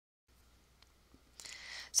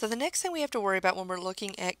So the next thing we have to worry about when we're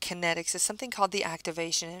looking at kinetics is something called the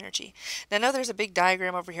activation energy. Now I know there's a big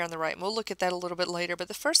diagram over here on the right, and we'll look at that a little bit later, but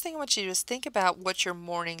the first thing I want you to do is think about what your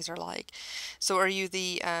mornings are like. So are you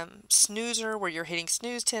the snoozer where you're hitting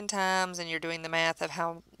snooze 10 times and you're doing the math of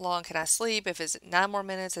how long can I sleep? If it's 9 more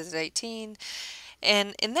minutes, is it 18?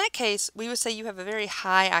 And in that case, we would say you have a very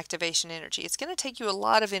high activation energy. It's going to take you a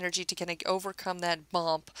lot of energy to kind of overcome that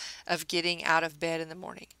bump of getting out of bed in the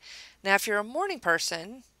morning. Now, if you're a morning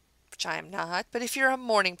person, which I am not, but if you're a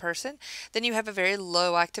morning person, then you have a very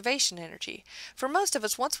low activation energy. For most of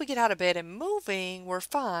us, once we get out of bed and moving, we're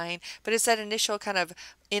fine, but it's that initial kind of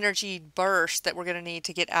energy burst that we're going to need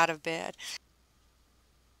to get out of bed.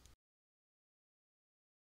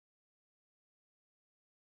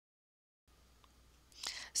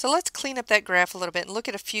 So let's clean up that graph a little bit and look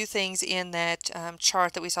at a few things in that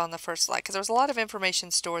chart that we saw in the first slide, because there was a lot of information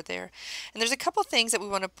stored there. And there's a couple things that we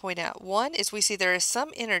want to point out. One is we see there is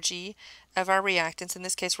some energy of our reactants. In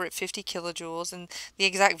this case, we're at 50 kilojoules, and the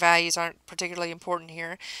exact values aren't particularly important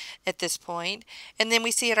here at this point. And then we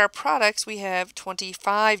see at our products, we have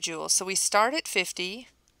 25 joules. So we start at 50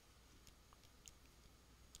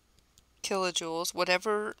 kilojoules,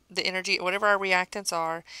 whatever the energy, whatever our reactants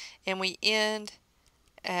are, and we end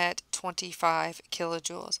at 25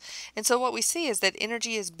 kilojoules. And so what we see is that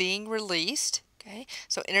energy is being released. Okay,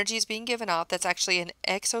 so energy is being given off. That's actually an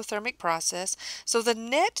exothermic process. So the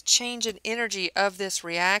net change in energy of this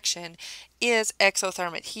reaction is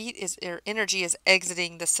exothermic. Heat is, or energy is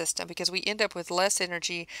exiting the system because we end up with less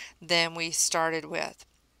energy than we started with.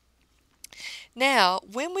 Now,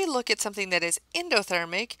 when we look at something that is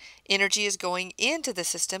endothermic, energy is going into the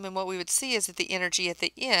system, and what we would see is that the energy at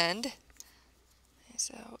the end,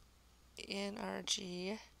 so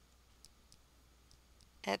NRG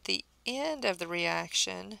at the end of the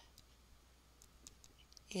reaction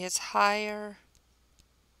is higher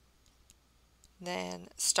than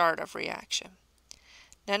start of reaction.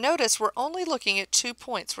 Now notice we're only looking at 2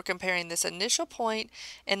 points. We're comparing this initial point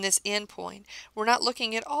and this end point. We're not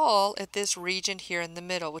looking at all at this region here in the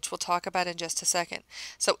middle, which we'll talk about in just a second.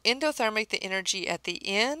 So endothermic, the energy at the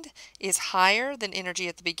end is higher than energy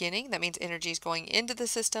at the beginning. That means energy is going into the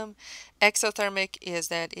system. Exothermic is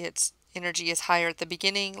that its energy is higher at the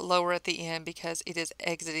beginning, lower at the end because it is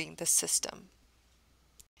exiting the system.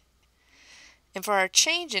 And for our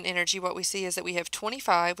change in energy, what we see is that we have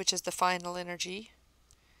 25, which is the final energy,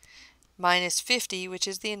 minus 50, which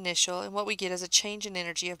is the initial, and what we get is a change in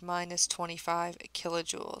energy of minus 25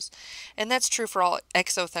 kilojoules. And that's true for all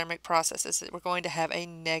exothermic processes, that we're going to have a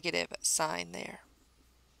negative sign there.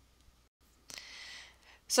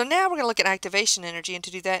 So now we're going to look at activation energy, and to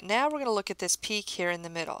do that, now we're going to look at this peak here in the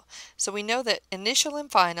middle. So we know that initial and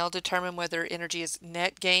final determine whether energy is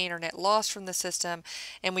net gain or net loss from the system,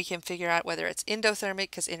 and we can figure out whether it's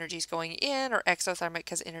endothermic because energy is going in or exothermic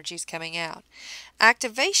because energy is coming out.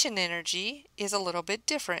 Activation energy is a little bit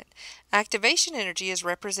different. Activation energy is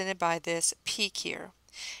represented by this peak here,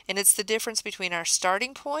 and it's the difference between our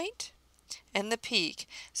starting point and the peak.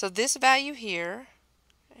 So this value here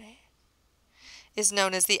is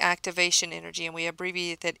known as the activation energy, and we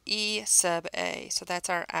abbreviate that E sub A. So that's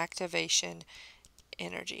our activation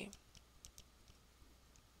energy.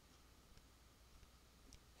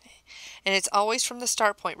 And it's always from the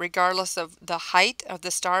start point, regardless of the height of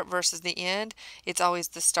the start versus the end. It's always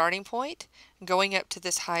the starting point going up to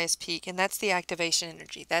this highest peak, and that's the activation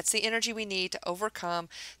energy. That's the energy we need to overcome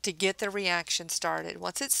to get the reaction started.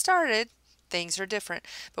 Once it's started, things are different,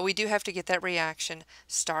 but we do have to get that reaction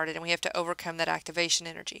started, and we have to overcome that activation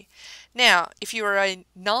energy. Now, if you are a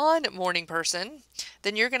non-morning person,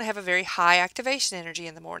 then you're going to have a very high activation energy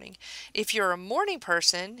in the morning. If you're a morning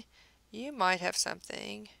person, you might have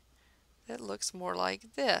something that looks more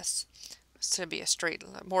like this. It's going to be a straight,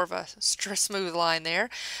 more of a smooth line there,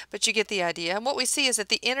 but you get the idea. And what we see is that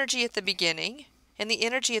the energy at the beginning and the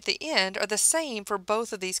energy at the end are the same for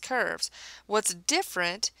both of these curves. What's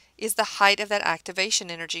different is the height of that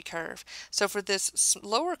activation energy curve. So for this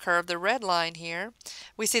lower curve, the red line here,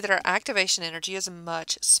 we see that our activation energy is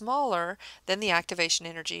much smaller than the activation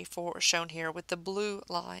energy shown here with the blue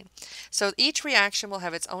line. So each reaction will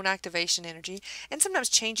have its own activation energy, and sometimes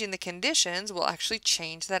changing the conditions will actually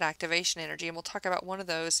change that activation energy, and we'll talk about one of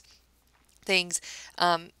those things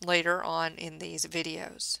later on in these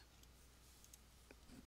videos.